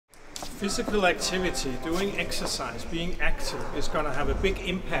physical activity, doing exercise, being active is going to have a big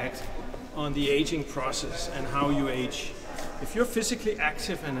impact on the aging process and how you age. If you're physically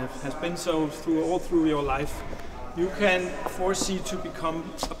active and has been so all through your life, you can foresee to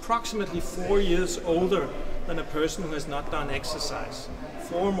become approximately 4 years older than a person who has not done exercise.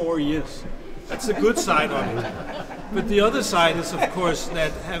 4 more years. That's the good side of it. But the other side is, of course,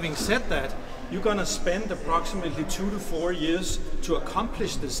 that having said that, you're going to spend approximately 2 to 4 years to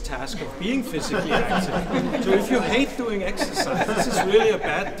accomplish this task of being physically active. So if you hate doing exercise, this is really a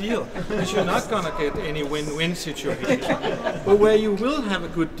bad deal, because you're not going to get any win-win situation. But where you will have a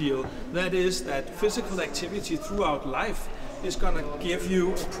good deal, that is that physical activity throughout life is going to give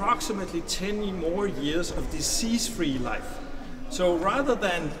you approximately 10 more years of disease-free life. So rather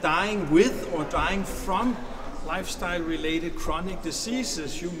than dying with or dying from lifestyle-related chronic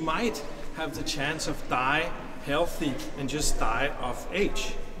diseases, you might have the chance of die healthy and just die of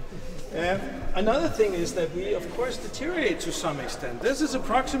age. Another thing is that we, of course, deteriorate to some extent. This is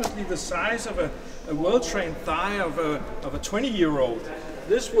approximately the size of a well-trained thigh of a 20-year-old.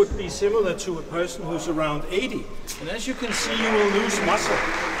 This would be similar to a person who's around 80. And as you can see, you will lose muscle.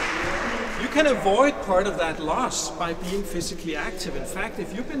 You can avoid part of that loss by being physically active. In fact,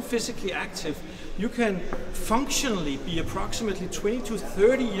 if you've been physically active, you can functionally be approximately 20 to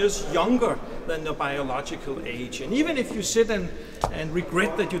 30 years younger than the biological age. And even if you sit and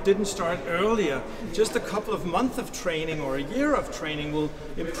regret that you didn't start earlier, just a couple of months of training or a year of training will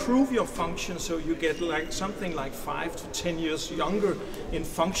improve your function, so you get like something like 5 to 10 years younger in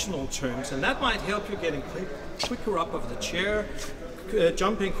functional terms. And that might help you getting quicker up of the chair,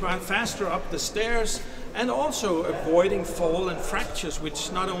 jumping faster up the stairs, and also avoiding fall and fractures,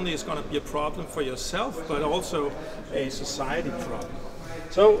 which not only is going to be a problem for yourself, but also a society problem.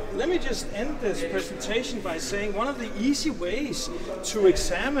 So let me just end this presentation by saying one of the easy ways to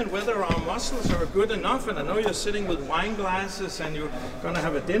examine whether our muscles are good enough, and I know you're sitting with wine glasses and you're going to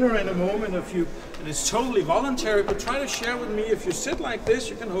have a dinner in a moment, and it's totally voluntary, but try to share with me. If you sit like this,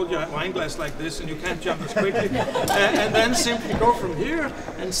 you can hold your wine glass like this and you can't jump as quickly, and then simply go from here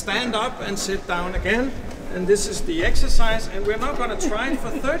and stand up and sit down again. And this is the exercise, and we're now going to try it for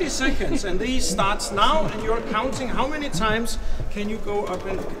 30 seconds. And these starts now, and you're counting how many times can you go up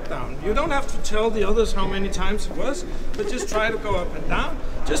and down. You don't have to tell the others how many times it was, but just try to go up and down,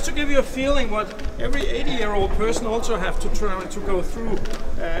 just to give you a feeling what every 80-year-old person also have to try to go through.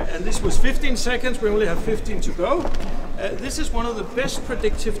 And this was 15 seconds, we only have 15 to go. This is one of the best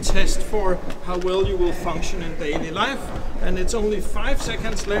predictive tests for how well you will function in daily life. And it's only 5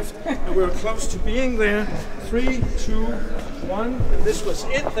 seconds left, and we're close to being there. 3, 2, 1, and this was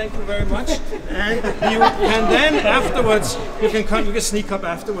it. Thank you very much. And you can then afterwards, you can sneak up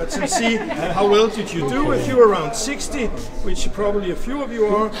afterwards and see how well did you do. If you're around 60, which probably a few of you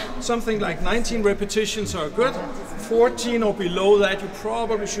are, something like 19 repetitions are good. 14 or below that, you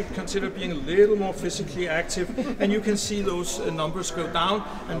probably should consider being a little more physically active, and you can see those numbers go down,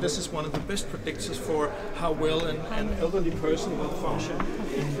 and this is one of the best predictors for how well an elderly person will function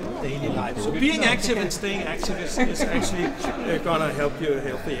in daily life. So being active and staying active is actually going to help you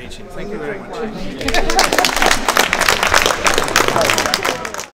healthy aging. Thank you very much.